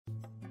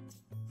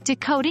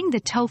Decoding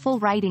the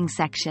TOEFL Writing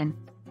Section.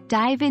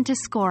 Dive into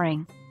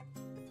scoring.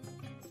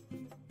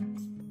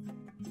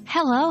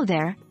 Hello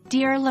there,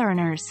 dear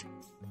learners.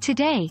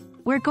 Today,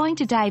 we're going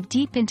to dive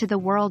deep into the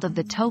world of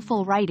the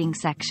TOEFL Writing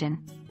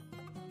Section.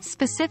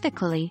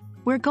 Specifically,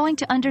 we're going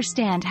to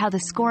understand how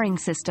the scoring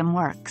system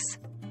works.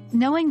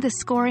 Knowing the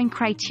scoring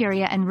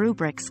criteria and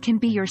rubrics can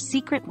be your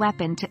secret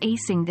weapon to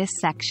acing this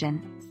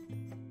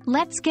section.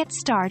 Let's get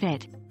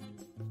started.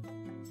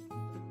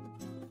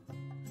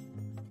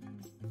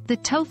 The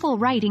TOEFL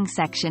Writing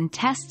Section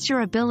tests your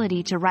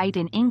ability to write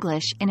in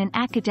English in an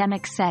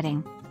academic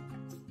setting.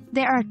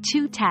 There are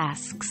two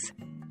tasks.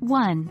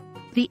 1.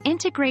 The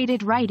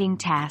integrated writing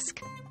task,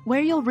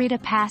 where you'll read a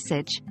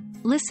passage,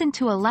 listen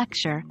to a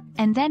lecture,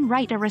 and then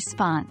write a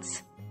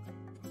response.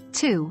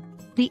 2.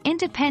 The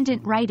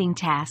independent writing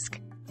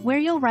task, where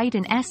you'll write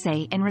an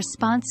essay in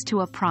response to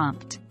a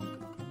prompt.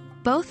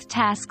 Both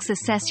tasks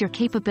assess your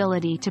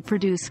capability to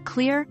produce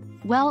clear,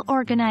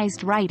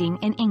 well-organized writing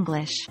in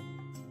English.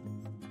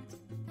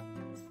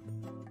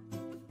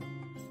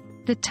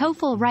 The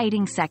TOEFL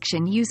Writing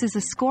Section uses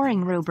a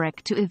scoring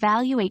rubric to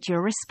evaluate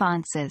your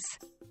responses.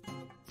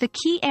 The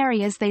key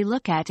areas they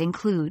look at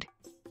include: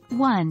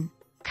 1.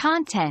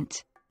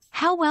 Content.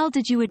 How well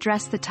did you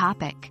address the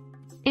topic?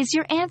 Is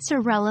your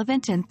answer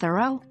relevant and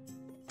thorough?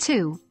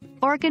 2.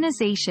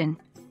 Organization.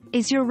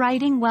 Is your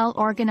writing well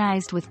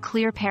organized with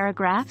clear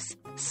paragraphs,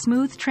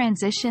 smooth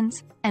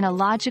transitions, and a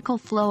logical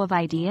flow of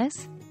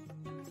ideas?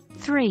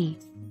 3.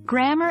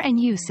 Grammar and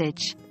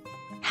usage.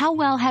 How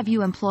well have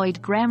you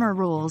employed grammar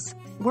rules,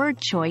 word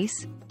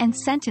choice, and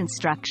sentence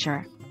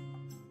structure?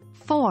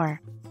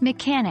 4.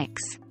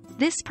 Mechanics.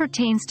 This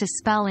pertains to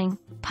spelling,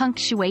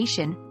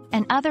 punctuation,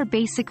 and other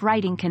basic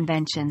writing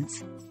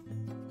conventions.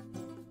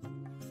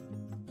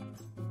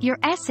 Your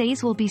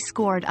essays will be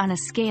scored on a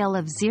scale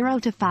of 0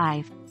 to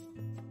 5.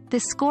 The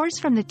scores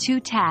from the two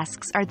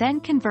tasks are then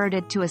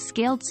converted to a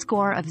scaled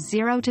score of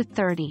 0 to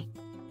 30.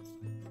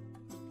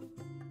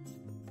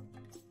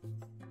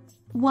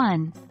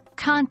 1.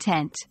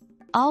 Content.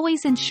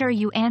 Always ensure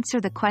you answer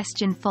the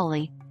question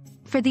fully.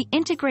 For the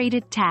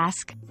integrated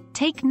task,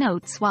 take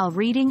notes while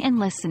reading and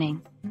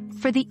listening.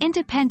 For the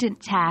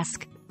independent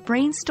task,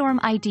 brainstorm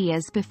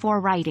ideas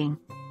before writing.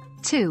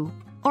 2.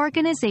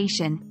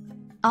 Organization.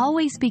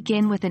 Always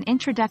begin with an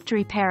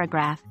introductory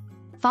paragraph,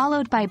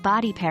 followed by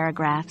body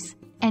paragraphs,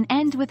 and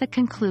end with a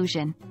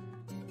conclusion.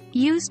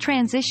 Use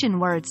transition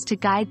words to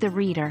guide the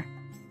reader.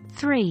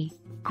 3.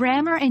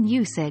 Grammar and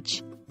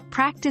usage.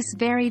 Practice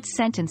varied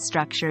sentence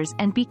structures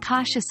and be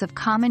cautious of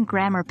common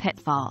grammar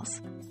pitfalls.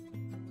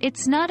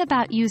 It's not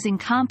about using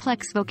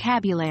complex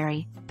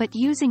vocabulary, but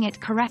using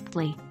it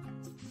correctly.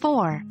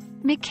 4.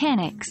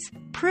 Mechanics.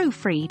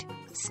 Proofread.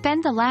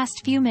 Spend the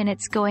last few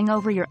minutes going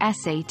over your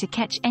essay to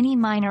catch any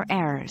minor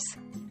errors.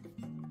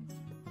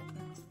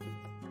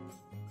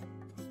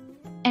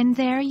 And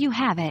there you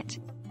have it.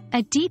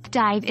 A deep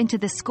dive into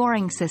the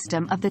scoring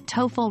system of the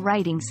TOEFL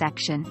Writing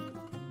Section.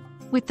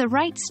 With the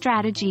right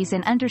strategies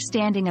and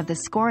understanding of the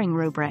scoring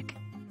rubric,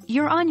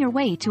 you're on your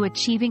way to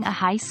achieving a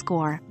high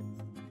score.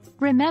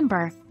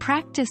 Remember,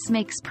 practice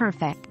makes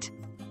perfect.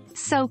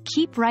 So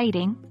keep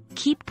writing,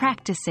 keep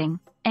practicing,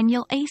 and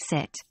you'll ace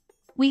it.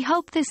 We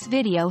hope this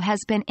video has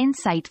been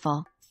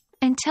insightful.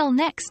 Until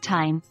next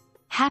time,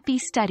 happy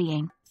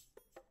studying.